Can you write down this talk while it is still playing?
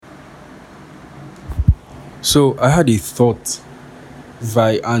So I had a thought,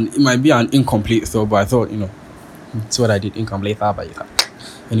 and it might be an incomplete thought, but I thought, it's what I did, incomplete thought, but yeah.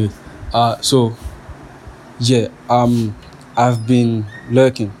 Anyway, so yeah, I've been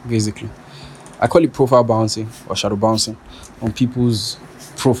lurking basically. I call it profile bouncing or shadow bouncing on people's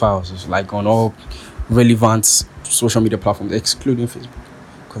profiles, like on all relevant social media platforms, excluding Facebook,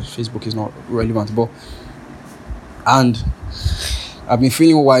 because Facebook is not relevant. And I've been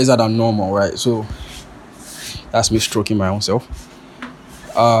feeling wiser than normal, right? So that's me stroking my own self.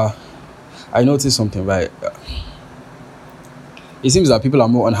 I noticed something, right? It seems that people are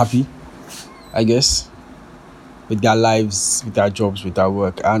more unhappy, I guess, with their lives, with their jobs, with their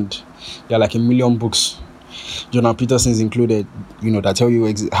work, and there are like a million books, Jordan Peterson's included, that tell you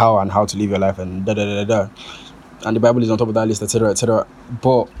how to live your life and da da da da. And the Bible is on top of that list, etc., etc.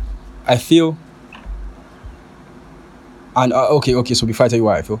 But I feel, and okay. So before I tell you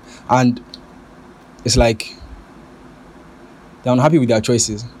why I feel, and it's like they're unhappy with their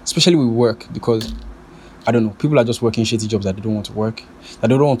choices, especially with work, because I don't know, people are just working shitty jobs that they don't want to work, that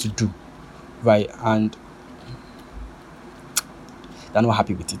they don't want to do, right? And they're not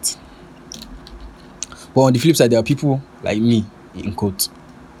happy with it. But on the flip side, there are people like me, in quotes,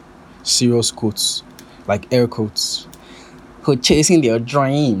 serious quotes, like air quotes, who are chasing their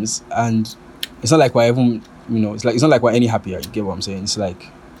dreams. And it's not like we're even, it's not like we're any happier. You get what I'm saying? It's like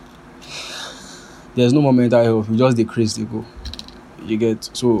there's no more mental health. We just decrease the go. You get?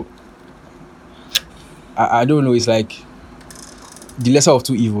 So I don't know. It's like the lesser of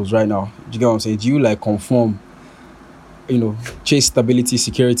two evils right now. Do you get what I'm saying? Do you like conform, chase stability,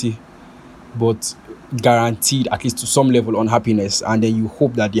 security, but guaranteed at least to some level unhappiness, and then you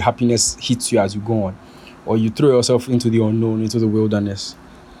hope that the happiness hits you as you go on, or you throw yourself into the unknown, into the wilderness,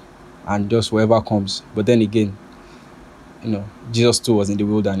 and just whatever comes. But then again, Jesus too was in the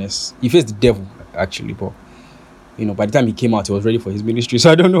wilderness. He faced the devil actually, but by the time he came out, he was ready for his ministry.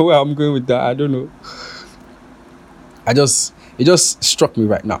 So I don't know where I'm going with that. I don't know. It just struck me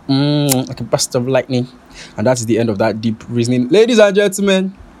right now, like a burst of lightning, and that's the end of that deep reasoning, ladies and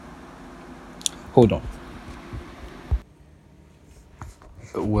gentlemen. Hold on.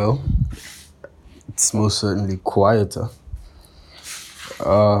 Well, it's most certainly quieter.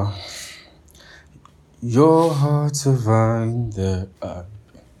 Your heart's a vine that I've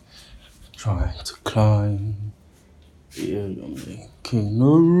been trying to climb. Yeah, you're making a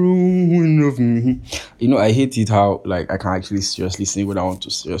ruin of me. I hate it how I can actually seriously sing when I want to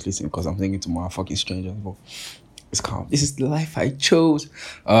seriously sing, because I'm thinking to my fucking strangers. But it's calm. This is the life I chose.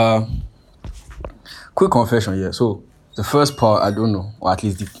 Quick confession, yeah. So the first part, I don't know, or at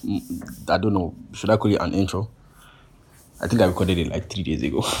least I don't know. Should I call it an intro? I think I recorded it like 3 days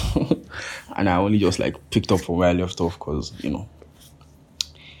ago, and I only just picked up from where I left off because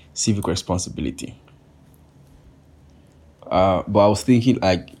civic responsibility. But I was thinking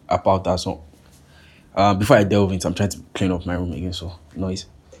about that song. Before I delve into, I'm trying to clean up my room again, so noise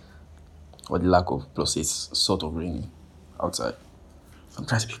or the lack of, plus it's sort of raining outside. I'm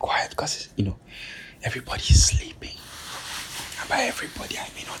trying to be quiet because everybody's sleeping. And by everybody, I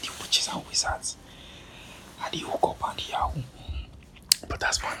mean all the witches and wizards, and the hook up and the yahoo. But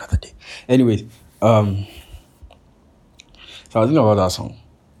that's for another day. Anyways, so I was thinking about that song.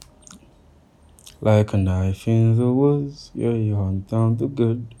 Like a knife in the woods, yeah, you hunt down the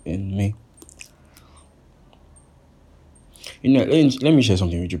good in me. Let me share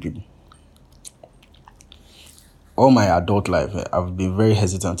something with you people. All my adult life, I've been very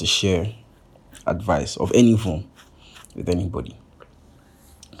hesitant to share advice of any form with anybody,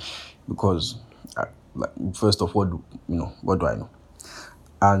 because first of all, what do I know?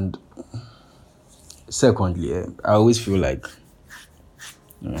 And secondly, I always feel like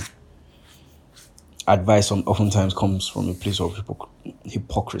advice oftentimes comes from a place of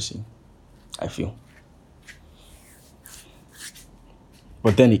hypocrisy, I feel.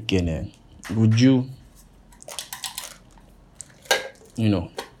 But then again, would you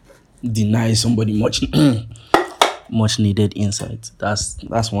deny somebody much much needed insight?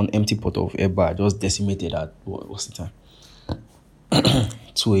 That's one empty pot of air bar just decimated at what's the time?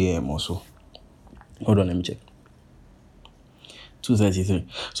 2 a.m. or so. Hold on, let me check. 2:33.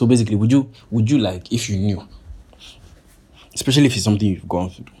 So basically, would you if you knew, especially if it's something you've gone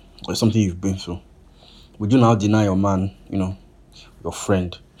through or something you've been through, would you now deny your man, your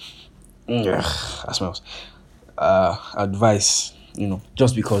friend, that smells, advice,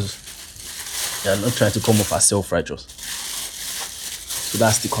 just because you're not trying to come off as self-righteous? So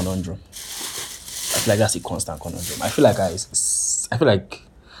that's the conundrum. I feel like that's a constant conundrum. I feel like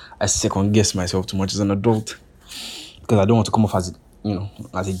I second guess myself too much as an adult, because I don't want to come off as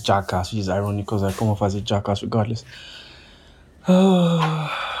as a jackass, which is ironic because I come off as a jackass regardless.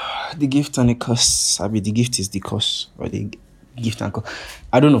 The gift and the curse. I mean, the gift is the curse, or the gift and curse.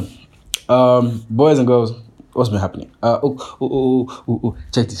 I don't know. Boys and girls, what's been happening?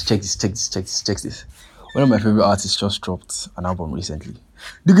 Check this. One of my favorite artists just dropped an album recently.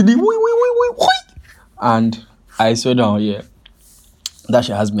 And I swear down, yeah, that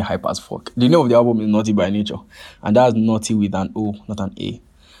shit has me hype as fuck. The name of the album is Naughty by Nature. And that's Naughty with an O, not an A.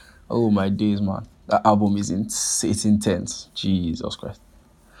 Oh my days, man. That album is it's intense. Jesus Christ.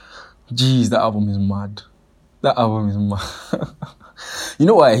 Jeez, that album is mad. You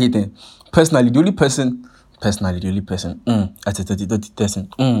know why I hate him? Personally, the only person, I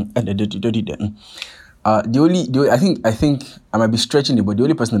think I might be stretching it, but the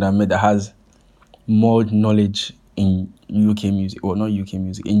only person that I met that has more knowledge in UK music, or not UK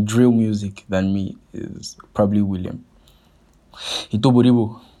music, in drill music than me is probably William.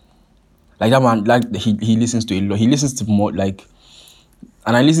 Hitoboribo. Like that man, like he listens to a lot. He listens to more like,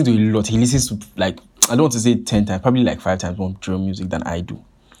 and I listen to a lot. He listens to like, I don't want to say 10 times, probably like 5 times more drill music than I do.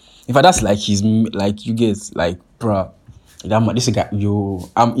 In fact, that's like he's like, you guys, like, bruh, that man, this guy,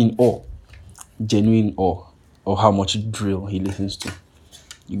 I'm in awe, genuine awe of how much drill he listens to.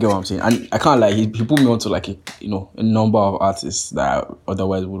 You get what I'm saying? And I can't lie, he put me onto like a number of artists that I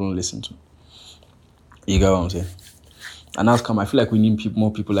otherwise wouldn't listen to. You get what I'm saying? And that's come. I feel like we need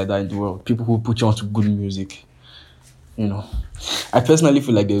more people like that in the world. People who put you onto good music. I personally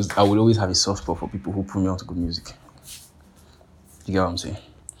feel like I will always have a soft spot for people who put me onto good music. You get what I'm saying?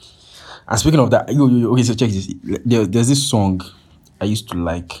 And speaking of that, okay, so check this. There's this song I used to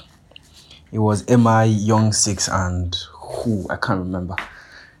like. It was M.I, Young Six, and who? I can't remember.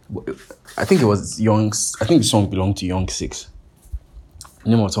 I think it was I think the song belonged to Young Six. The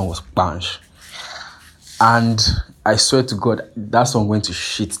name of the song was Bansh. And I swear to God, that song went to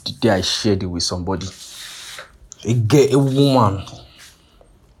shit the day I shared it with somebody. A woman.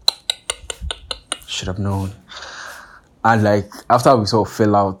 Should have known. And like, after we sort of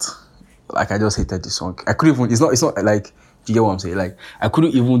fell out, like I just hated the song. I couldn't even, it's not like, do you get what I'm saying? Like, I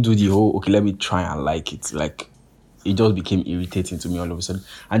couldn't even do the whole, okay, let me try and like it. Like, it just became irritating to me all of a sudden.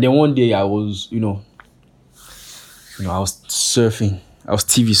 And then one day I was, I was surfing. I was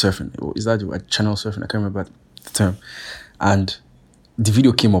TV surfing. Is that the word? Channel surfing? I can't remember the term. And the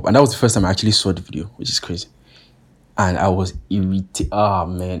video came up. And that was the first time I actually saw the video, which is crazy. And I was irritated. Oh,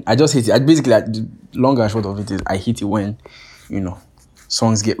 man. I just hate it. The long and short of it is I hate it when,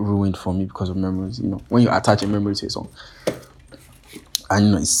 songs get ruined for me because of memories. When you attach a memory to a song.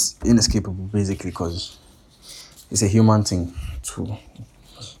 And, it's inescapable, basically, because it's a human thing to,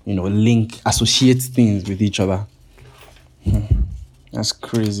 associate things with each other. That's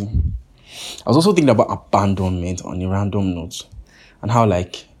crazy. I was also thinking about abandonment on a random note and how,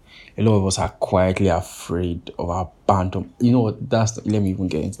 like, a lot of us are quietly afraid of abandonment. You know what? Let me even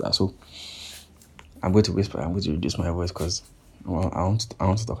get into that. So, I'm going to whisper. I'm going to reduce my voice because I want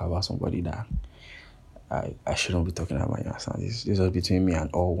to talk about somebody that I shouldn't be talking about. This is between me and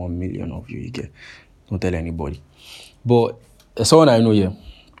all 1 million of you. You get. Don't tell anybody. But someone I know here,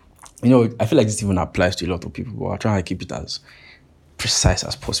 I feel like this even applies to a lot of people, but I'll try and keep it as precise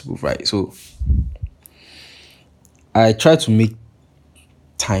as possible, right? So I try to make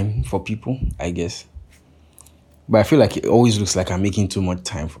time for people, I guess. But I feel like it always looks like I'm making too much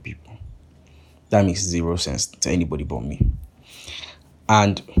time for people. That makes zero sense to anybody but me.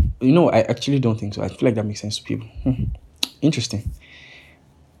 And, I actually don't think so. I feel like that makes sense to people. Interesting.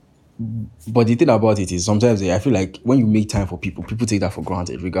 But the thing about it is sometimes I feel like when you make time for people take that for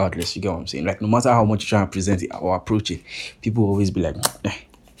granted regardless. You get what I'm saying? Like no matter how much you try and present it or approach it, people will always be like, eh.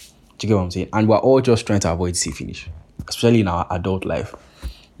 Do you get what I'm saying? And we're all just trying to avoid see finish. Especially in our adult life.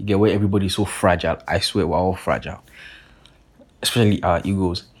 You get where everybody's so fragile. I swear we're all fragile. Especially our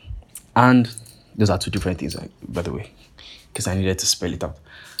egos. And those are two different things, by the way. Because I needed to spell it out.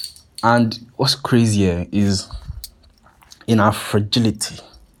 And what's crazier is in our fragility,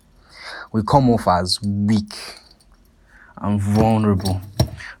 we come off as weak and vulnerable,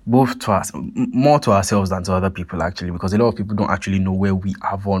 both to us, more to ourselves than to other people actually, because a lot of people don't actually know where we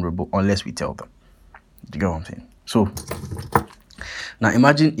are vulnerable unless we tell them. Do you get what I'm saying? So, now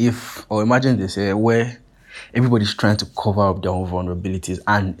imagine this where everybody's trying to cover up their own vulnerabilities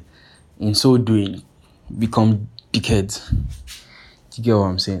and in so doing become dickheads. Do you get what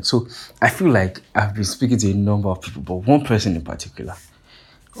I'm saying? So, I feel like I've been speaking to a number of people, but one person in particular,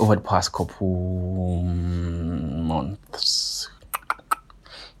 over the past couple months.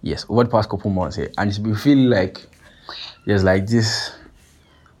 Yes, over the past couple months here. And it's been feeling like there's like this,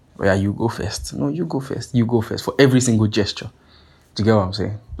 where you go first. No, you go first. You go first for every single gesture. Do you get what I'm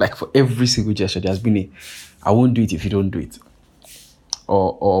saying? Like for every single gesture, there's been a, I won't do it if you don't do it,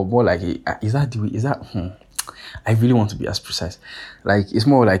 or more like a, is that the way? Is that? I really want to be as precise. Like it's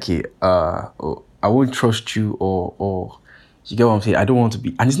more like a, oh, I won't trust you, or you get what I'm saying? I don't want to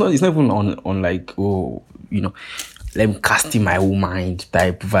be, and it's not even on like, oh, let me cast in my own mind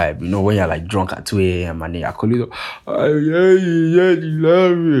type vibe. When you're like drunk at 2 a.m. and then you're calling, you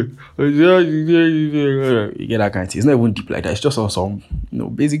love me. You get that kind of thing. It's not even deep like that. It's just on some,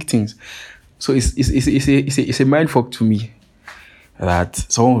 basic things. So it's a mind fuck to me that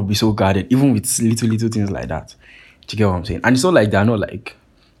someone would be so guarded, even with little things like that. Do you get what I'm saying? And it's not like they're not like,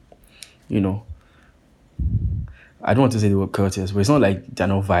 I don't want to say the word courteous, but it's not like they're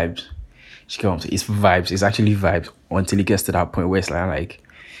not vibes. You get what I'm saying? It's vibes. It's actually vibes until it gets to that point where it's like,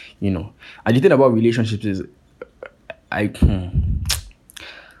 And the thing about relationships is,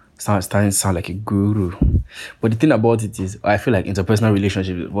 starting to sound like a guru, but the thing about it is, I feel like interpersonal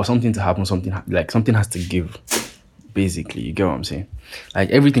relationships, for something to happen, something has to give. Basically, you get what I'm saying? Like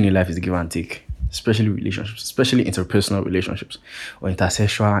everything in life is give and take, especially relationships, especially interpersonal relationships, or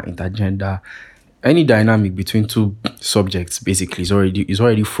intersexual, intergender. Any dynamic between two subjects basically is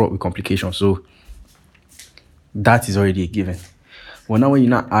already fraught with complications. So that is already a given. But now when you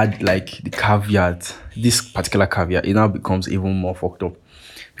now add like the caveat, this particular caveat, it now becomes even more fucked up.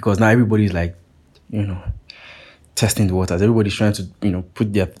 Because now everybody's like, testing the waters. Everybody's trying to,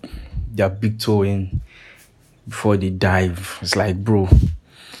 put their big toe in before they dive. It's like, bro.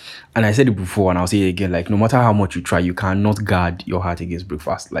 And I said it before and I'll say it again, like no matter how much you try, you cannot guard your heart against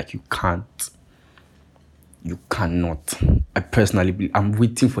breakfast. Like you can't. You cannot. I personally believe, I'm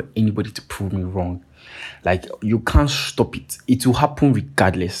waiting for anybody to prove me wrong. Like you can't stop it. It will happen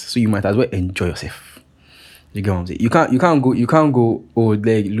regardless. So you might as well enjoy yourself. You get what I'm saying? You can't go, oh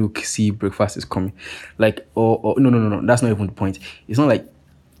like look, see, breakfast is coming. Like or no. That's not even the point. It's not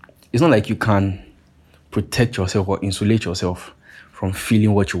like you can protect yourself or insulate yourself from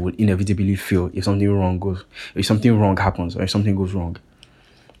feeling what you will inevitably feel if something wrong happens or if something goes wrong.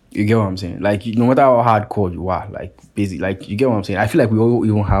 You get what I'm saying? Like, no matter how hardcore you are, like, basically, like, you get what I'm saying? I feel like we all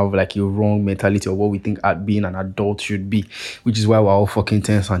even have, like, a wrong mentality of what we think being an adult should be, which is why we're all fucking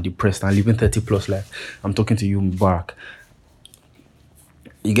tense and depressed and living 30 plus life. I'm talking to you, Mubarak.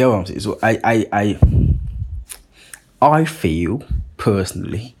 You get what I'm saying? So, I feel,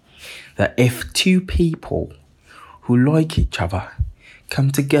 personally, that if two people who like each other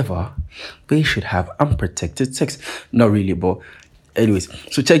come together, they should have unprotected sex. Not really, but anyways,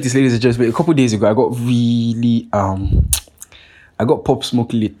 so check this, ladies and gentlemen. A couple days ago, I got really I got Pop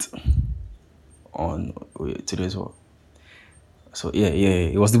Smoke lit on today's what? So yeah,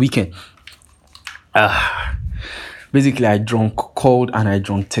 it was the weekend. Basically, I called and I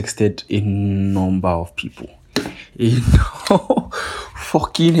texted a number of people.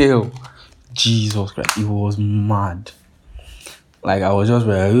 Fucking hell, Jesus Christ, it was mad. Like I was just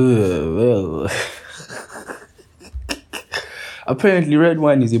like, well. Apparently, red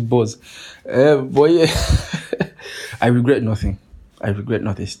wine is a buzz. But yeah, I regret nothing.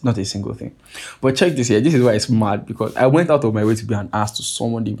 Not a single thing. But check this here. This is why it's mad, because I went out of my way to be an ass to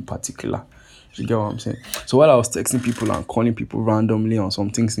someone in particular. You get what I'm saying? So while I was texting people and calling people randomly on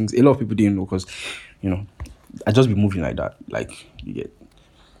some things, a lot of people didn't know because, I just be moving like that. Like, you get.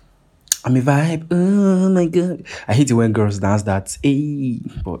 I'm a vibe. Oh my God. I hate it when girls dance that. Hey,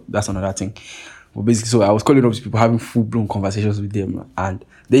 but that's another thing. But basically, so I was calling up people, having full-blown conversations with them, and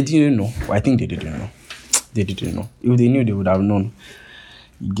they didn't know. Well, I think they didn't know. They didn't know. If they knew, they would have known.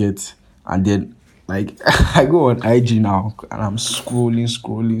 You get. And then, like, I go on IG now, and I'm scrolling.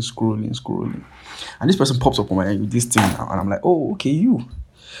 And this person pops up on my this thing now, and I'm like, oh, okay, you.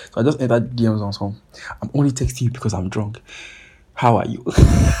 So I just entered DMs on some. I'm only texting you because I'm drunk. How are you?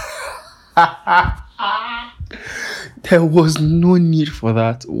 There was no need for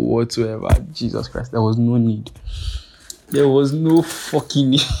that whatsoever. Jesus Christ, there was no need. There was no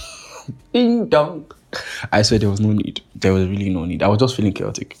fucking need. Ding dong. I swear there was no need. There was really no need. I was just feeling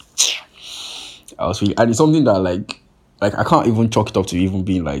chaotic. And it's something that like I can't even chalk it up to even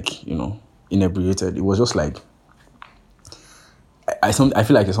being like, inebriated. It was just like I feel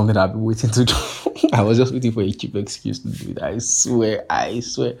like it's something that I've been waiting to do. I was just waiting for a cheap excuse to do it. I swear.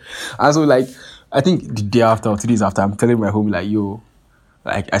 And so like I think the day after or 2 days after, I'm telling my homie like, yo,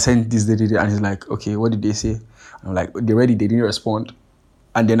 like I sent this, and he's like, okay, what did they say? I'm like, they didn't respond.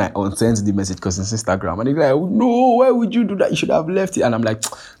 And then I unsent the message because it's Instagram. And they're like, no, why would you do that? You should have left it. And I'm like,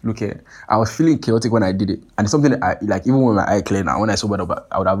 look here, I was feeling chaotic when I did it. And it's something that I, like, even when my eye clear now, when I sobered up,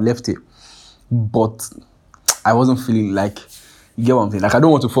 I would have left it. But I wasn't feeling like, you get what I'm saying? Like, I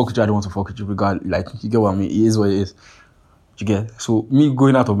don't want to fuck with you, regardless. Like, you get what I mean? It is what it is. You get? So me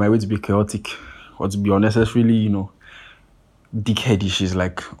going out of my way to be chaotic or to be unnecessarily, dickheadish is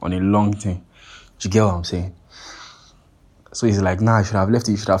like on a long thing. Do you get what I'm saying? So he's like, nah, I should have left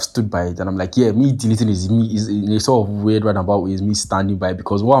it, you should have stood by it. And I'm like, yeah, me deleting is in a sort of weird roundabout way is me standing by it,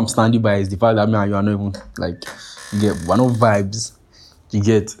 because what I'm standing by is the fact that me and you are not even like, you get, we're not vibes. You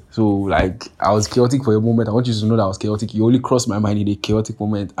get? So like I was chaotic for a moment. I want you to know that I was chaotic. You only crossed my mind in a chaotic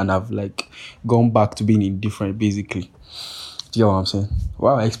moment, and I've like gone back to being indifferent basically. Do you get what I'm saying?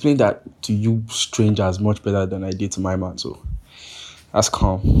 Wow, I explained that to you strangers much better than I did to my man, so that's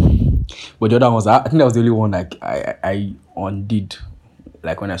calm. But the other ones, I think that was the only one like I undid,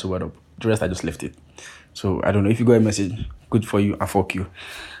 like when I sobered up. The rest I just left it. So I don't know if you got a message. Good for you and fuck you.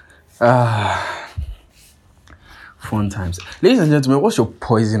 Fun times, ladies and gentlemen. What's your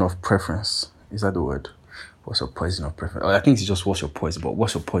poison of preference? Is that the word? What's your poison of preference? I think it's just what's your poison, but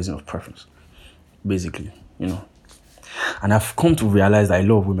what's your poison of preference? Basically, And I've come to realize that a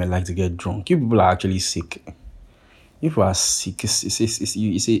lot of women like to get drunk. You people are actually sick. If you are sick,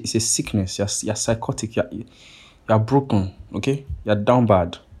 it's a sickness. You're psychotic. You're broken. Okay, you're down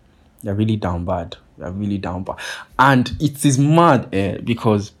bad. You're really down bad. And it is mad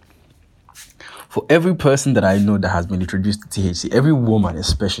because for every person that I know that has been introduced to THC, every woman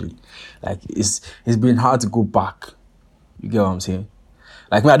especially, like it's been hard to go back. You get what I'm saying?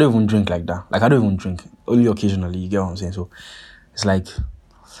 Like me, I don't even drink like that. Like I don't even drink. Only occasionally. You get what I'm saying? So it's like,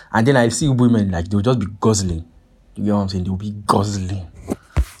 and then I see women like they'll just be guzzling. You get what I'm saying? They'll be guzzling.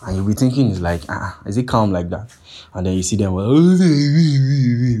 And you'll be thinking, it's like, is it calm like that? And then you see them,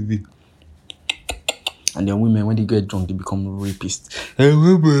 and then women, when they get drunk, they become rapists. I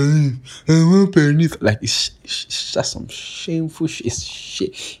want pennies. Like, it's just some shameful shit. It's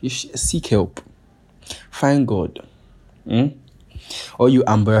shit. You should seek help. Find God. Or you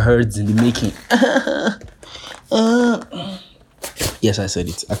Amber Heards in the making. Yes, I said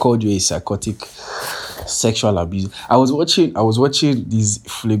it. I called you a psychotic sexual abuse. I was watching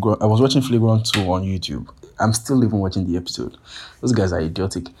Flagrant 2 on YouTube. I'm still even watching the episode. Those guys are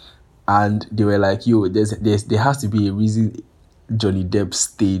idiotic. And they were like, yo, there has to be a reason Johnny Depp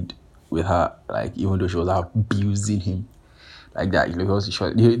stayed with her, like, even though she was abusing him. Like that, because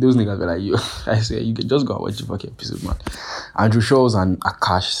those niggas were like, yo, I swear, you can just go and watch the fucking episode, man. Andrew Schultz and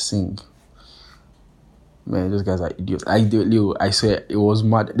Akash Singh. Man, those guys are idiots. I swear, it was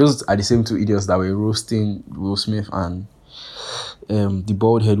mad. Those are the same two idiots that were roasting Will Smith and the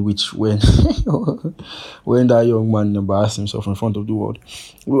bald head witch when that young man embarrassed himself in front of the world.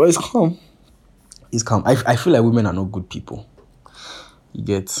 Well, it's calm. It's calm. I feel like women are not good people. You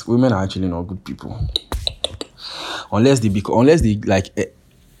get? Women are actually not good people. Unless they like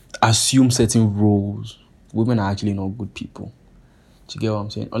assume certain roles, women are actually not good people. Do you get what I'm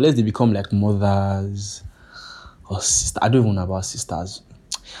saying? Unless they become like mothers or sisters. I don't even know about sisters.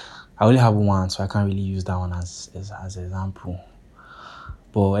 I only have one, so I can't really use that one as an example.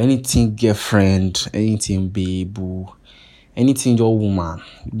 But anything girlfriend, anything babe, anything your woman,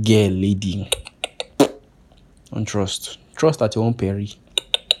 girl, lady, don't trust. Trust at your own peril.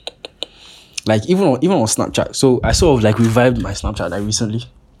 Like even on Snapchat. So I sort of like revived my Snapchat like recently.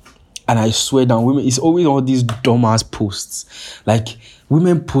 And I swear down, women, it's always all these dumbass posts. Like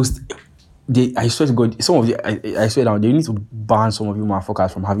women post, I swear to God, some of you, I swear down, they need to ban some of you motherfuckers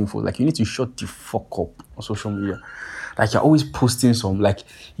from having phones. Like you need to shut the fuck up on social media. Like you're always posting some like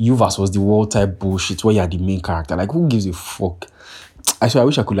you versus the world type bullshit where you're the main character. Like who gives a fuck? I swear I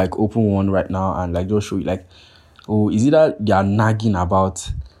wish I could like open one right now and like just show you like, oh, is it that they are nagging about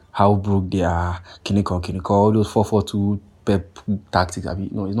how broke they are, Kiniko, all those 442 pep tactics.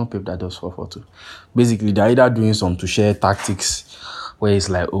 No, it's not pep that does 442. Basically, they're either doing some to share tactics where it's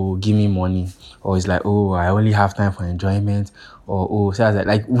like, oh, give me money, or it's like, oh, I only have time for enjoyment, or oh, so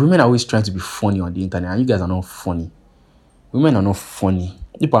like women are always trying to be funny on the internet, and you guys are not funny. Women are not funny.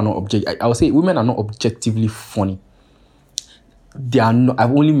 People are not I would say women are not objectively funny. They are not.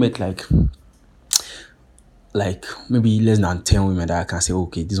 I've only met like maybe less than 10 women that I can say,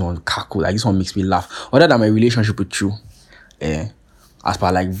 okay, this one cackle, like this one makes me laugh. Other than my relationship with you, as per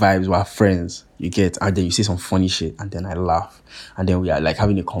like vibes, we're friends, you get, and then you say some funny shit, and then I laugh, and then we are like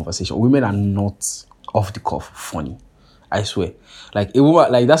having a conversation. Women are not off the cuff funny. I swear. Like a woman,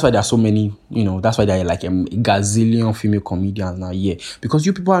 like that's why there are so many, that's why there are like a gazillion female comedians now, because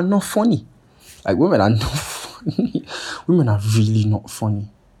you people are not funny. Like women are not funny. Women are really not funny.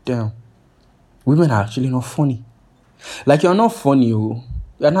 Damn. Women are actually not funny. Like you're not funny, you're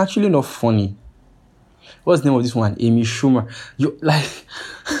actually not funny. What's the name of this one? Amy Schumer. You like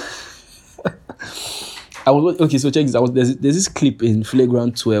so check this. There's this clip in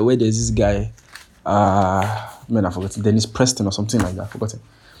Flagrant 2 where there's this guy, men I've forgotten. Dennis Preston or something like that. I've forgotten.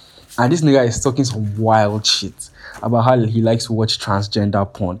 And this nigga is talking some wild shit about how he likes to watch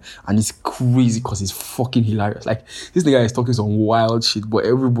transgender porn. And it's crazy because it's fucking hilarious. Like, this nigga is talking some wild shit, but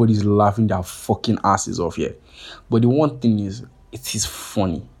everybody's laughing their fucking asses off here. But the one thing is, it is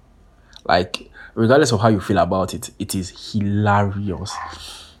funny. Like, regardless of how you feel about it, it is hilarious.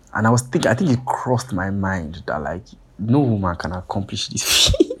 And I think it crossed my mind that, like, no woman can accomplish this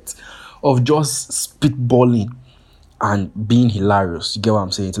feat of just spitballing and being hilarious. You get what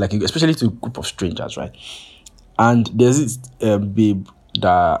I'm saying? It's like, especially to a group of strangers, right? And there's this babe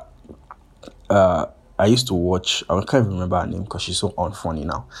that I used to watch. I can't even remember her name because she's so unfunny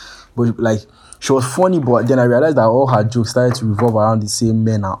now. But like, she was funny, but then I realized that all her jokes started to revolve around the same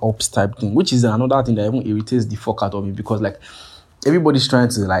men and ups type thing, which is another thing that even irritates the fuck out of me, because like everybody's trying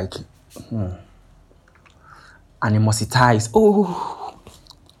to like animositize. Oh,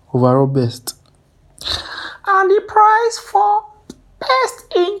 overall best. And the prize for best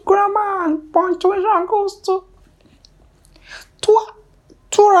in grammar and punctuation goes to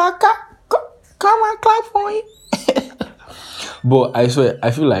Turaka. Come and clap for him. But I swear,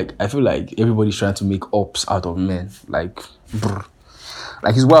 I feel like everybody's trying to make ups out of men. Like, brr.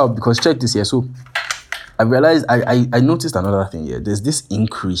 Like, it's wild because check this here. So I realized I noticed another thing here. There's this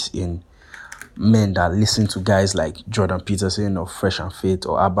increase in men that listen to guys like Jordan Peterson or Fresh and Fit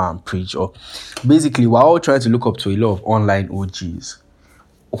or Abba and Preach, or basically we're all trying to look up to a lot of online OGs,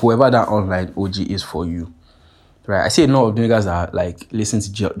 whoever that online OG is for you, right? I see a lot of niggas that like listen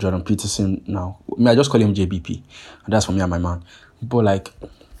to Jordan Peterson now. I just call him JBP, and that's for me and my man. But like,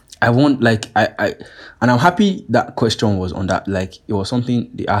 I want like I and I'm happy that question was on that. Like, it was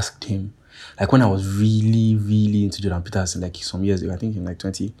something they asked him, like when I was really into Jordan Peterson, like some years ago. I think in like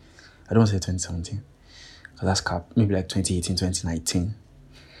I don't want to say 2017, because that's cap. Maybe like 2018, 2019.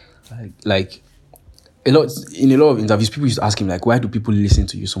 Like in a lot of interviews, people used to ask him like, why do people listen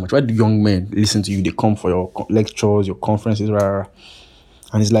to you so much? Why do young men listen to you? They come for your lectures, your conferences, rah, rah, rah.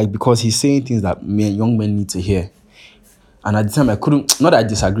 And it's like, because he's saying things that young men need to hear. And at the time, I couldn't, not that I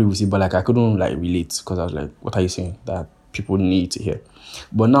disagree with it, but like I couldn't like relate, because I was like, what are you saying that people need to hear?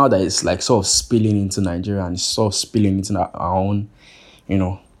 But now that it's like sort of spilling into Nigeria and it's sort of spilling into our own,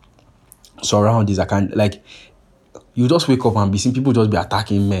 surroundings, I can't, like, you just wake up and be seeing people just be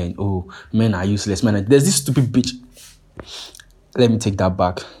attacking men. Oh, men are useless. There's this stupid bitch. Let me take that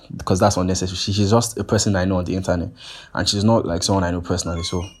back, because that's unnecessary. She's just a person I know on the internet, and she's not like someone I know personally.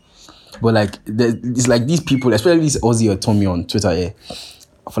 So, but like, it's like these people, especially this Ozzy or Tommy on Twitter, yeah,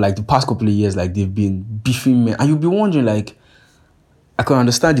 for like the past couple of years, like they've been beefing men, and you'll be wondering, like, I can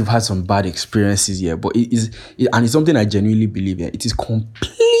understand you've had some bad experiences here, but and it's something I genuinely believe in. It is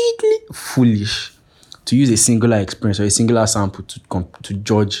completely foolish to use a singular experience or a singular sample to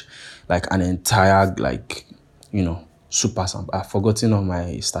judge like an entire, like, super sample. I've forgotten all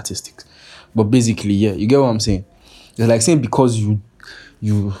my statistics, but basically, yeah, you get what I'm saying. It's like saying because you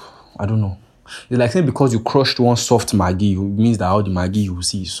I don't know. It's like saying because you crushed one soft Maggie, it means that all the Maggie you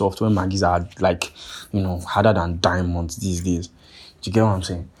see is soft, when Maggies are like, harder than diamonds these days. Do you get what I'm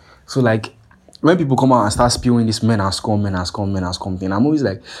saying? So like, when people come out and start spewing this men are scum thing, I'm always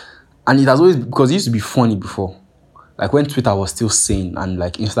like, and it has always, because it used to be funny before, like when Twitter was still sane and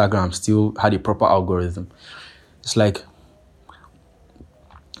like Instagram still had a proper algorithm. It's like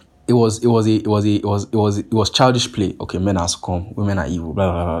it was childish play. Okay, men are scum, women are evil,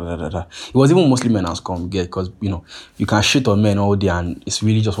 blah blah blah blah blah. It was even mostly men are scum, because you can shit on men all day and it's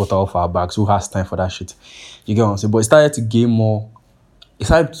really just water off our backs. Who has time for that shit? You get what I'm saying? But it started to gain more. It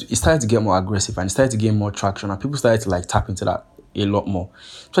started to get more aggressive, and it started to gain more traction, and people started to like tap into that a lot more.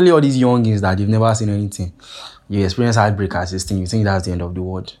 Especially all these youngins that they've never seen anything. You experience heartbreak as this thing, you think that's the end of the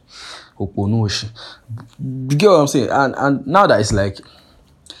world. You get what I'm saying? And now that it's like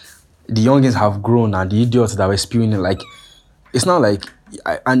the youngins have grown and the idiots that were spewing it, like, it's not like,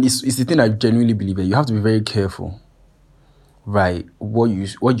 and it's the thing I genuinely believe in. You have to be very careful, right? What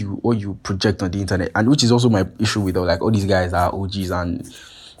you project on the internet, and which is also my issue with like all these guys that are OGs, and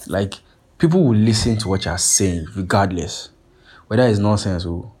like people will listen to what you're saying regardless, whether it's nonsense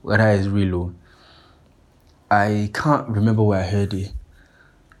or whether it's real. Or I can't remember where I heard it,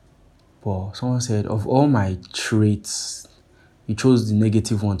 but someone said, of all my traits, you chose the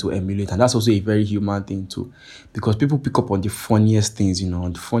negative one to emulate. And that's also a very human thing too, because people pick up on the funniest things,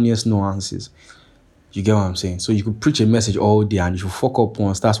 on the funniest nuances. You get what I'm saying? So you could preach a message all day and if you fuck up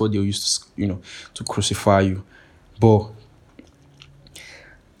once, that's what they'll use to, to crucify you. But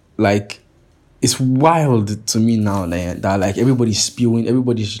like, it's wild to me now that like everybody's spewing,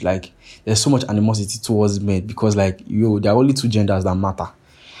 everybody's like, there's so much animosity towards men, because like, there are only two genders that matter.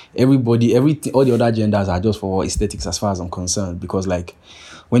 everybody, everything, all the other genders are just for aesthetics as far as I'm concerned. Because like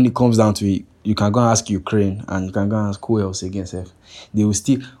when it comes down to it, you can go and ask Ukraine and you can go and ask who else again, sef. They will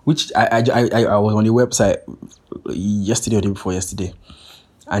still, which I was on the website yesterday or the day before yesterday,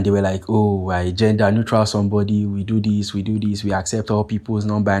 and they were like, oh, I gender neutral somebody, we do this, we accept all people's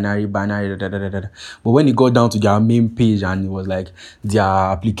non-binary, binary, da, da, da, da, da. But when it got down to their main page and it was like their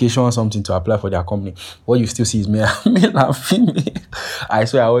application or something to apply for their company, what you still see is male, male and female. I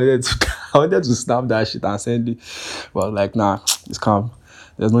swear I wanted to snap that shit and send it. But like, nah, it's calm.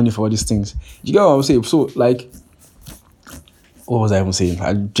 There's no need for all these things. You get what I'm saying? So like, what was I even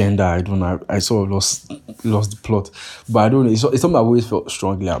saying? Gender, I don't know. I sort of lost the plot. But I don't know. It's something I've always felt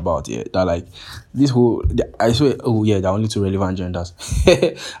strongly about, yeah. That like, this whole, I swear, oh yeah, there are only two relevant genders.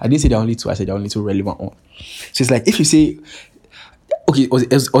 I didn't say there are only two, I said there are only two relevant ones. So it's like, if you say, okay,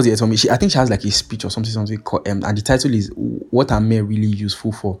 Ozzy told me, I think she has like a speech or something called, and the title is, what are men really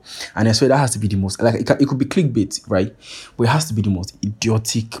useful for? And I swear that has to be the most, like, it could be clickbait, right? But it has to be the most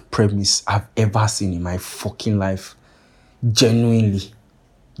idiotic premise I've ever seen in my fucking life. Genuinely,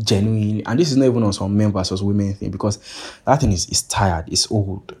 and this is not even on some men versus women thing, because that thing is tired, it's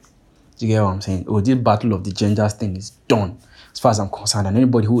old. Do you get what I'm saying? Oh, this battle of the genders thing is done as far as I'm concerned, and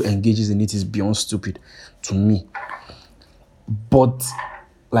anybody who engages in it is beyond stupid to me. But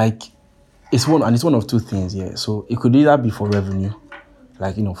like, it's one of two things, yeah. So it could either be for revenue,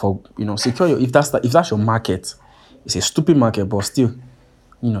 like, for secure your, if that's your market. It's a stupid market, but still,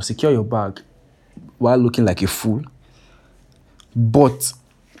 secure your bag while looking like a fool. But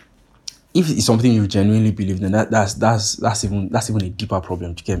if it's something you genuinely believe in, that's even a deeper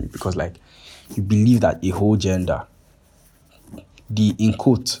problem, to get me, because like, you believe that a whole gender, the in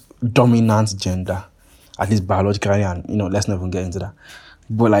quote dominant gender, at least biologically, and let's not even get into that,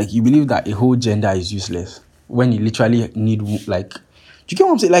 but like, you believe that a whole gender is useless when you literally need, like, do you get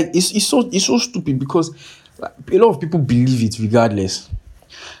what I'm saying? Like, it's so stupid, because like, a lot of people believe it regardless.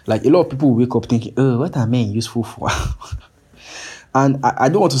 Like, a lot of people wake up thinking, oh, what are men useful for? And I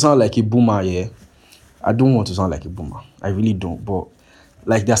don't want to sound like a boomer, yeah. I don't want to sound like a boomer. I really don't. But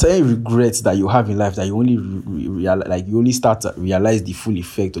like, there are certain regrets that you have in life that you only realize, like, you only start to realize the full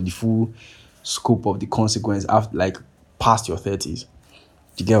effect or the full scope of the consequence after, like, past your 30s.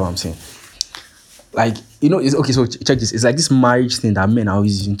 Do you get what I'm saying? Like, it's okay. So check this. It's like this marriage thing that men are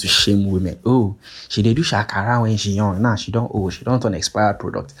always using to shame women. Oh, she did do shakara when she young. Nah, she don't turn expired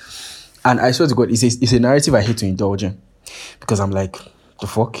product. And I swear to God, it's a narrative I hate to indulge in. Because I'm like, the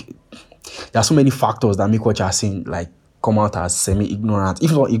fuck? There are so many factors that make what you're saying like come out as semi-ignorant,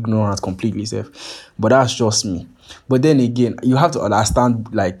 if not ignorant completely, safe. But that's just me. But then again, you have to understand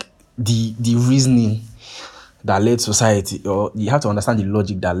like the reasoning that led society, or you have to understand the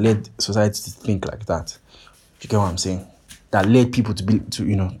logic that led society to think like that. Do you get what I'm saying? That led people to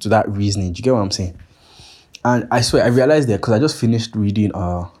to that reasoning. Do you get what I'm saying? And I swear I realized that because I just finished reading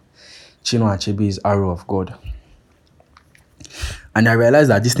Chinua Achebe's Arrow of God. And I realized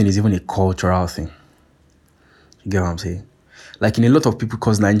that this thing is even a cultural thing. You get what I'm saying? Like, in a lot of people,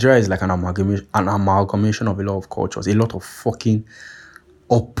 because Nigeria is like an amalgamation of a lot of cultures, a lot of fucking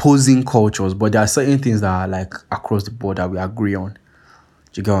opposing cultures, but there are certain things that are like across the board that we agree on.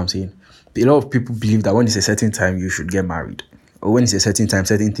 Do you get what I'm saying? A lot of people believe that when it's a certain time, you should get married. Or when it's a certain time,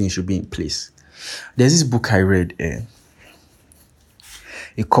 certain things should be in place. There's this book I read a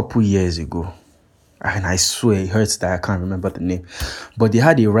couple years ago. And I swear it hurts that I can't remember the name. But they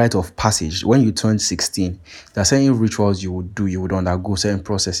had a rite of passage. When you turned 16, there are certain rituals you would do. You would undergo certain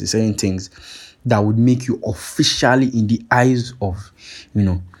processes, certain things that would make you officially, in the eyes of,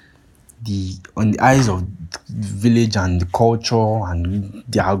 the eyes of the village and the culture and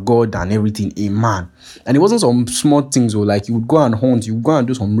their God and everything, a man. And it wasn't some small things, or like you would go and hunt, you would go and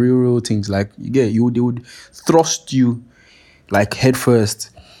do some real things. Like, they would thrust you like head first.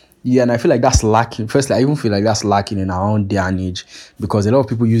 Yeah, and I feel like that's lacking. Firstly, I even feel like that's lacking in our own day and age, because a lot of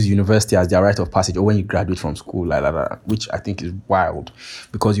people use university as their rite of passage, or when you graduate from school, like that, which I think is wild,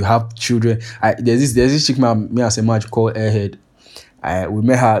 because you have children. There's this chick, me and Semaj called Airhead. We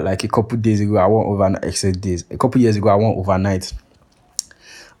met her like a couple days ago. I went overnight. A couple years ago, I went overnight,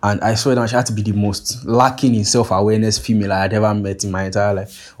 and I swear that she had to be the most lacking in self-awareness female I had ever met in my entire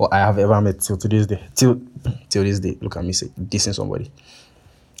life, or I have ever met till this day. Till this day, look at me, say dissing somebody.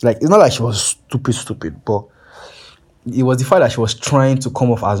 Like, it's not like she was stupid, but it was the fact that she was trying to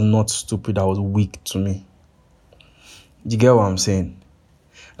come off as not stupid that was weak to me. You get what I'm saying?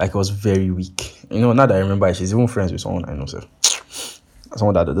 Like, it was very weak. Now that I remember, she's even friends with someone I know, so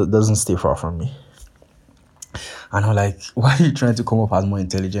someone that doesn't stay far from me. And I'm like, why are you trying to come off as more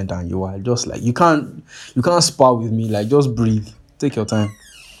intelligent than you are? Just like, you can't spar with me. Like, just breathe. Take your time.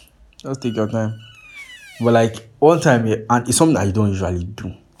 Just take your time. But like one time, yeah, and it's something I don't usually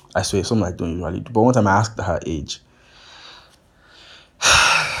do. I swear, it's something I don't usually do. But one time I asked her age.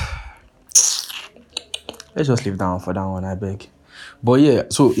 Let's just leave down for that one, I beg. But yeah,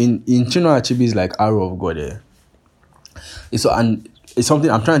 so in Chinua Achebe's like Arrow of God, it's and it's something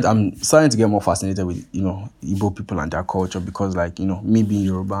I'm starting to get more fascinated with, Igbo people and their culture because like, me being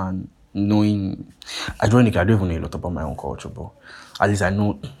Yoruba and knowing, ironically, I don't even know a lot about my own culture, but at least I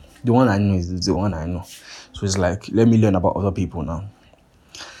know, the one I know is the one I know. So it's like, let me learn about other people now.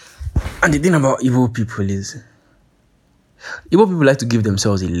 And the thing about Igbo people is, Igbo people like to give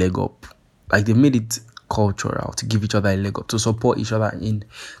themselves a leg up. Like they made it cultural to give each other a leg up, to support each other in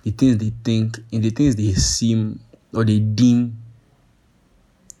the things they think, in the things they seem or they deem,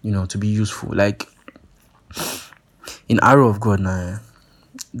 to be useful. Like in Arrow of God now,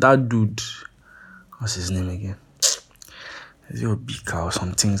 that dude, what's his name again? Is it Obika or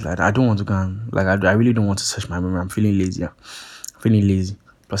some things like that? I don't want to go and, like, I really don't want to search my memory. I'm feeling lazy.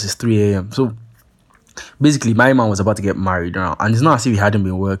 Plus it's 3 a.m. So basically, my man was about to get married now, and it's not as if he hadn't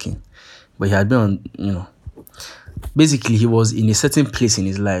been working, but he had been on, basically he was in a certain place in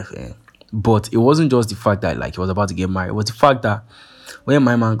his life. But it wasn't just the fact that like he was about to get married. It was the fact that when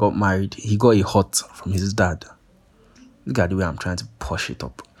my man got married, he got a hut from his dad. Look at the way I'm trying to push it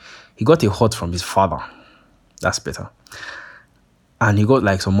up. He got a hut from his father. That's better. And he got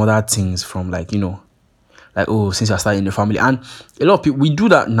like some other things from like, like, oh, since I started in the family. And a lot of people, we do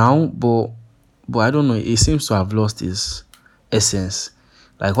that now, but I don't know, it seems to have lost its essence.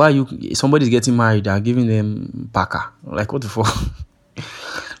 Like, why somebody's getting married and giving them baka? Like, what the fuck?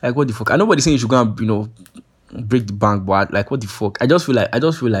 Like, what the fuck? I know nobody's saying you should go and, break the bank, but like, what the fuck? I just feel like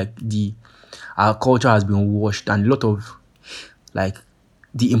our culture has been washed, and a lot of, like,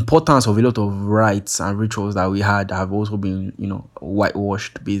 the importance of a lot of rites and rituals that we had have also been,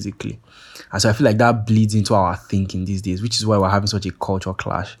 whitewashed, basically. And so I feel like that bleeds into our thinking these days, which is why we're having such a culture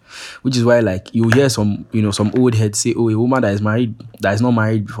clash. Which is why, like, you hear some old heads say, oh, a woman that is not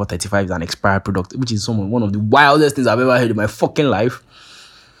married before 35 is an expired product, which is one of the wildest things I've ever heard in my fucking life.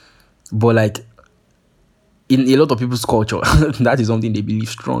 But, like, in a lot of people's culture, that is something they believe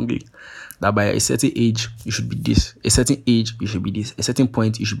strongly. That by a certain age, you should be this. A certain age, you should be this. A certain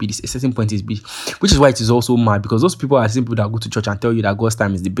point, you should be this. A certain point is this. Which is why it is also mad, because those people are the same people that go to church and tell you that God's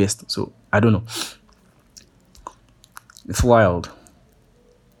time is the best. So, I don't know. It's wild.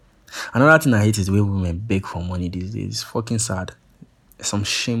 Another thing I hate is the way women beg for money these days. It's fucking sad. It's some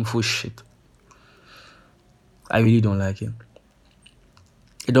shameful shit. I really don't like it.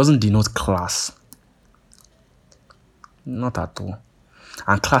 It doesn't denote class. Not at all.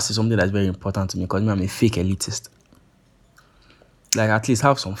 And class is something that's very important to me because I'm a fake elitist. Like, at least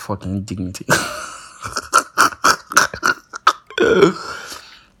have some fucking dignity.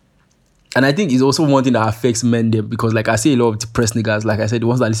 And I think it's also one thing that affects men there, because, like, I see a lot of depressed niggas, like I said, the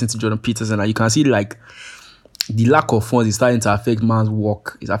ones that listen to Jordan Peterson, and you can see, like, the lack of funds is starting to affect man's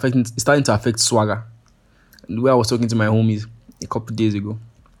work. It's starting to affect swagger. And the way I was talking to my homies a couple days ago,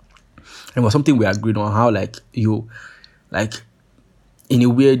 it was something we agreed on, how, like, in a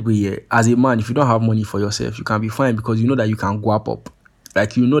weird way, as a man, if you don't have money for yourself, you can be fine because you know that you can go up.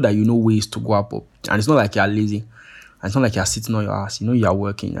 Like, you know that you know ways to go up. And it's not like you're lazy. And it's not like you're sitting on your ass. You know you're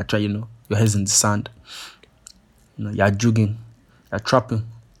working. You're trying, your head's in the sand. You're jogging. You're trapping.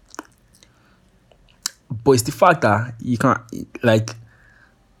 But it's the fact that you can't, like,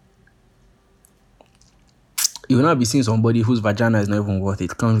 you will not be seeing somebody whose vagina is not even worth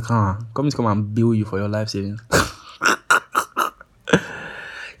it. Come and bill you for your life savings.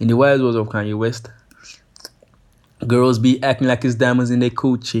 In the wise words of Kanye West, girls be acting like it's diamonds in their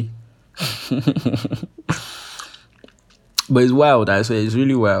coochie. But it's wild, I swear, it's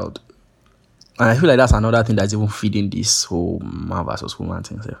really wild. And I feel like that's another thing that's even feeding this whole man versus woman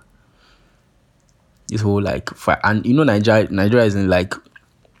thing. So. This whole, like, and Nigeria is in, like,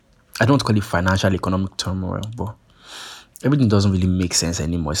 I don't want to call it financial economic turmoil, but everything doesn't really make sense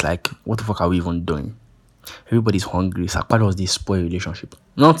anymore. It's like, what the fuck are we even doing? Everybody's hungry. Sakpa does this spoil relationship.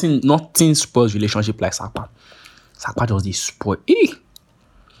 Nothing spoils relationship like Sakpa. Sakpa does this spoil.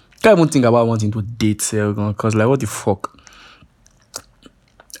 Can't even think about wanting to date Selgon, because, like, what the fuck?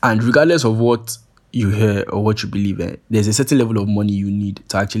 And regardless of what you hear or what you believe in, there's a certain level of money you need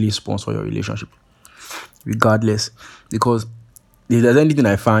to actually sponsor your relationship. Regardless. Because if there's anything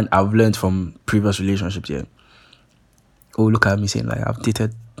I've learned from previous relationships here. Oh, look at me saying, like, I've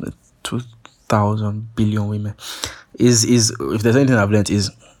dated 2,000 billion women. Is if there's anything I've learned is,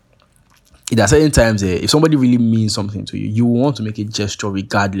 there are certain times if somebody really means something to you, you want to make a gesture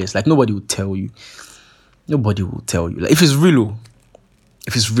regardless. Like, nobody will tell you. Like, if it's real,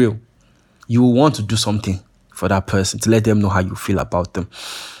 you will want to do something for that person to let them know how you feel about them.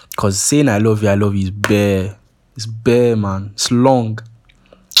 Because saying I love you is bare. It's bare, man. It's long.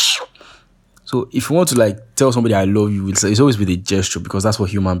 So if you want to like tell somebody I love you, it's always with a gesture, because that's what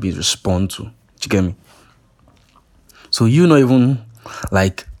human beings respond to. Do you get me? So you not even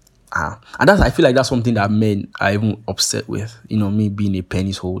like, and I feel like that's something that men are even upset with. You know, me being a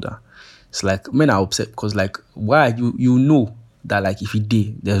penis holder. It's like men are upset because like, why you know that like if you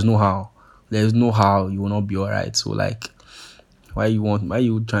did, there's no how you will not be alright. So like, why you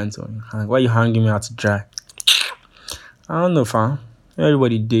hanging me out to dry? I don't know, fam.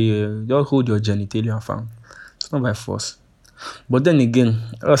 Everybody there, just hold your genitalia, fam. It's not by force. But then again,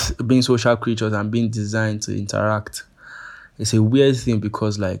 us being social creatures and being designed to interact, it's a weird thing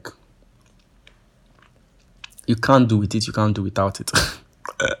because like, you can't do with it, you can't do without it.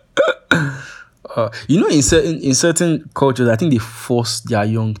 You know, in certain cultures, I think they force their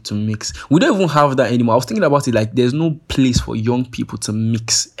young to mix. We don't even have that anymore. I was thinking about it, like there's no place for young people to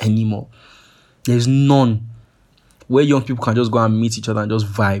mix anymore. There's none where young people can just go and meet each other and just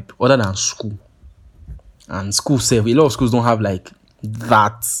vibe, other than school. And school self, a lot of schools don't have like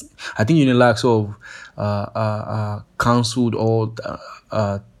that. I think you need like sort of cancelled or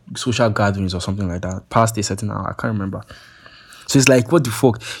social gatherings or something like that past a certain hour. I can't remember. So it's like, what the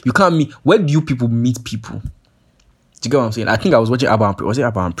fuck? You can't meet. Where do you people meet people? Do you get what I'm saying? I think I was watching Abba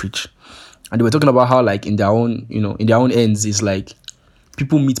and Preach, and they were talking about how like in their own ends, it's like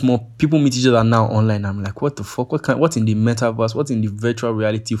people meet each other now online. I'm like, what the fuck? What's in the metaverse? What's in the virtual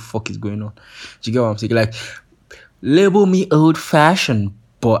reality fuck is going on? Do you get what I'm saying? Like, label me old fashioned,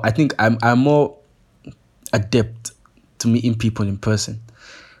 but I think I'm more adept to meeting people in person.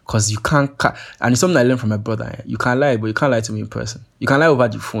 Because you can't, and it's something I learned from my brother. You can lie, but you can't lie to me in person. You can lie over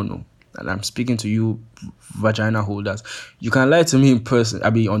the phone, no. And I'm speaking to you, vagina holders. You can lie to me in person. I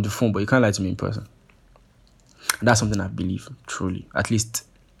mean, on the phone, but you can't lie to me in person. And that's something I believe, truly. At least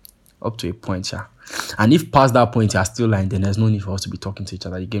up to a point, yeah. And if past that point you're still lying, then there's no need for us to be talking to each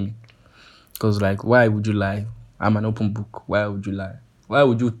other. You get me? Because, like, why would you lie? I'm an open book. Why would you lie? Why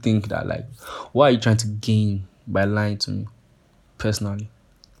would you think that, like, what are you trying to gain by lying to me, personally?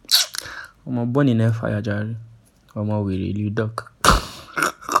 I'm born in a fire, Jerry. I'm a really duck.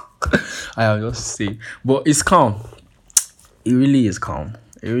 I will just say, but it's calm. It really is calm.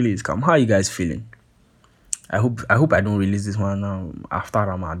 It really is calm. How are you guys feeling? I hope I don't release this one after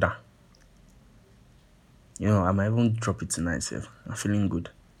Ramadan. You know, I might even drop it tonight. Sir. I'm feeling good.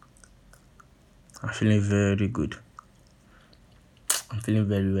 I'm feeling very good. I'm feeling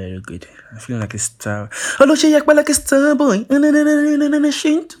very, very good. I'm feeling like a star. Hello, she yak like a star boy.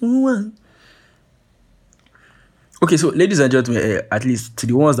 Okay, so ladies and gentlemen, at least to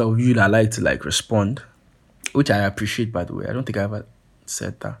the ones of you that like to like respond, which I appreciate, by the way. I don't think I ever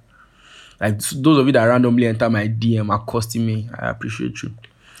said that. Like those of you that randomly enter my DM accosting me, I appreciate you.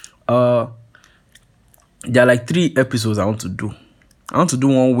 There are like 3 episodes I want to do. I want to do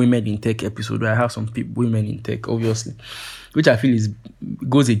one women in tech episode where I have some women in tech, obviously, which I feel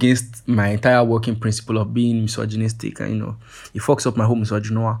goes against my entire working principle of being misogynistic, and you know, it fucks up my whole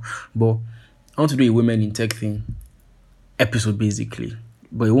misogyny. But I want to do a women in tech thing episode basically,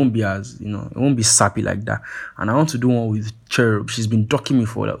 but it won't be as, you know, it won't be sappy like that. And I want to do one with Cherub. She's been ducking me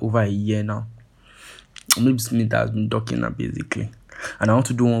for like over a year now. Maybe Smith has been ducking her basically. And I want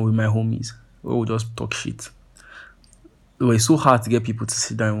to do one with my homies where we'll just talk shit. It's so hard to get people to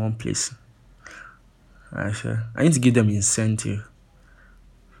sit down in one place. I need to give them incentive.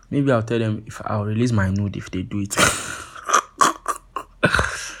 Maybe I'll tell them if I'll release my nude if they do it.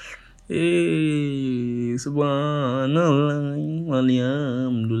 Hey, subhanallah,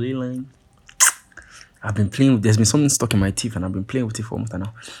 I've been playing with, there's been something stuck in my teeth and I've been playing with it for almost an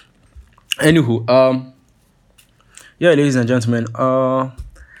hour. Anywho, yeah, ladies and gentlemen,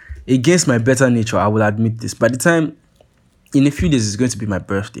 against my better nature, I will admit this. By the time, in a few days, it's going to be my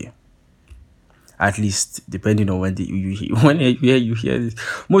birthday. At least, depending on when you hear this.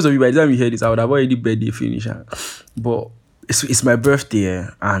 Most of you, by the time you hear this, I would have already birthday finished. But it's my birthday,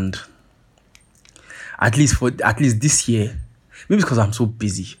 and at least this year, maybe because I'm so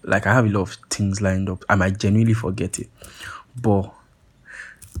busy, like I have a lot of things lined up, I might genuinely forget it. But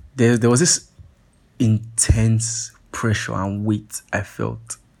there was this intense pressure and weight I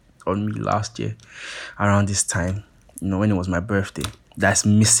felt on me last year around this time, you know, when it was my birthday. That's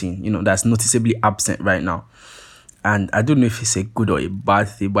missing, you know, that's noticeably absent right now. And I don't know if it's a good or a bad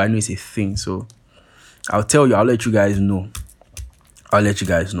thing, but I know it's a thing. So I'll tell you, I'll let you guys know.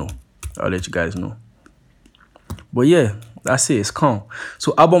 But yeah, That's it. It's calm.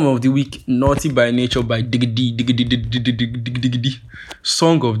 So album of the week, Naughty by Nature by Diggity Diggity.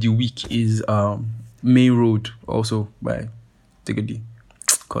 Song of the week is Main Road, also by Diggity,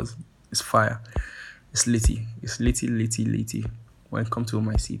 because it's fire. It's litty. It's litty. When it comes to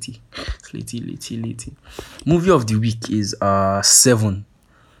my city, it's litty. Movie of the week is Seven.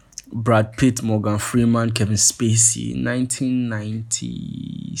 Brad Pitt, Morgan Freeman, Kevin Spacey,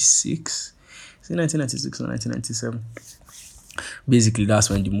 1996. Is it 1996 or 1997? Basically, that's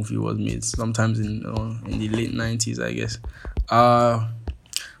when the movie was made. Sometimes in the late 90s, I guess.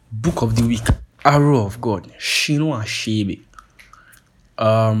 Book of the week, Arrow of God, Chinua Achebe.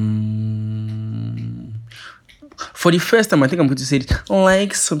 For the first time, I think I'm going to say it.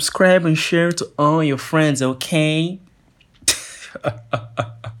 Like, subscribe, and share to all your friends, okay?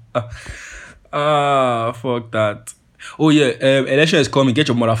 Fuck that. Oh yeah, election is coming. Get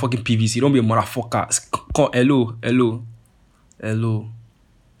your motherfucking PVC. Don't be a motherfucker. Hello.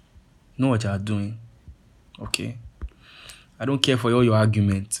 Know what you are doing, okay? I don't care for all your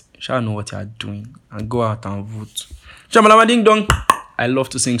arguments. Shall know what you are doing and go out and vote. Shamalama ding dong. I love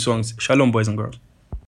to sing songs. Shalom, boys and girls.